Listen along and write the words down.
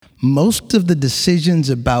Most of the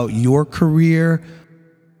decisions about your career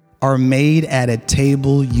are made at a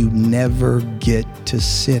table you never get to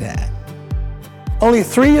sit at. Only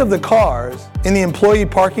 3 of the cars in the employee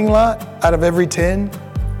parking lot out of every 10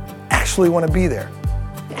 actually want to be there.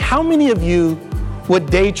 How many of you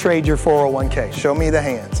would day trade your 401k? Show me the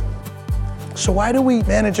hands. So why do we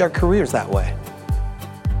manage our careers that way?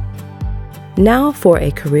 Now for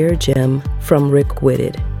a career gem from Rick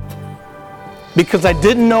Whitted. Because I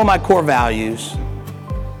didn't know my core values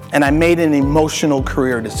and I made an emotional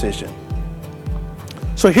career decision.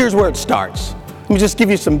 So here's where it starts. Let me just give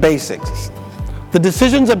you some basics. The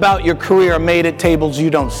decisions about your career are made at tables you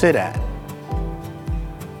don't sit at.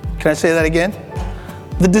 Can I say that again?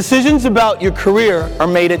 The decisions about your career are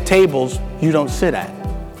made at tables you don't sit at.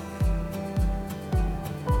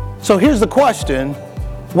 So here's the question,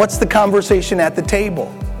 what's the conversation at the table?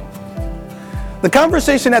 The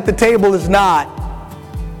conversation at the table is not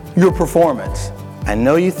your performance. I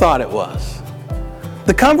know you thought it was.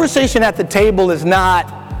 The conversation at the table is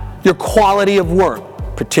not your quality of work,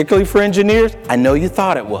 particularly for engineers. I know you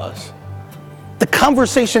thought it was. The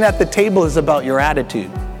conversation at the table is about your attitude.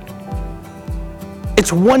 It's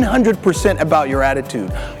 100% about your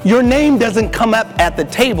attitude. Your name doesn't come up at the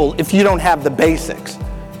table if you don't have the basics.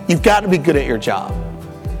 You've got to be good at your job.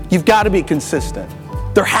 You've got to be consistent.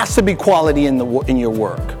 There has to be quality in your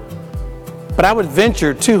work. But I would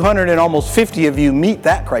venture 250 of you meet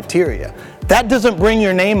that criteria. That doesn't bring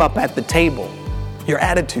your name up at the table. Your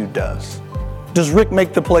attitude does. Does Rick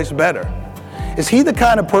make the place better? Is he the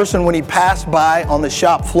kind of person when he passed by on the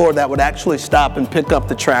shop floor that would actually stop and pick up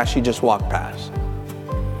the trash he just walked past?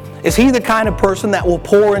 Is he the kind of person that will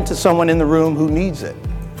pour into someone in the room who needs it?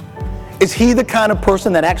 Is he the kind of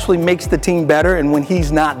person that actually makes the team better, and when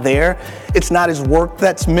he's not there, it's not his work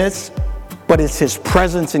that's missed, but it's his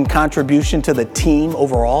presence and contribution to the team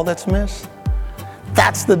overall that's missed?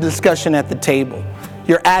 That's the discussion at the table.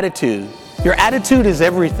 Your attitude. Your attitude is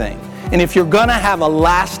everything. And if you're gonna have a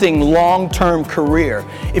lasting long-term career,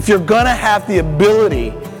 if you're gonna have the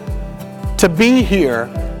ability to be here,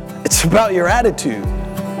 it's about your attitude.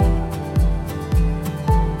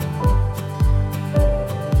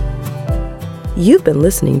 You've been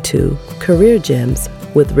listening to Career Gems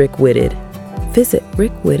with Rick Whitted. Visit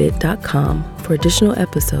rickwhitted.com for additional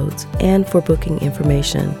episodes and for booking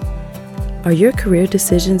information. Are your career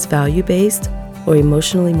decisions value-based or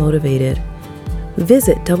emotionally motivated?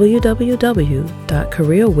 Visit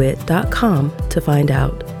www.careerwit.com to find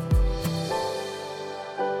out.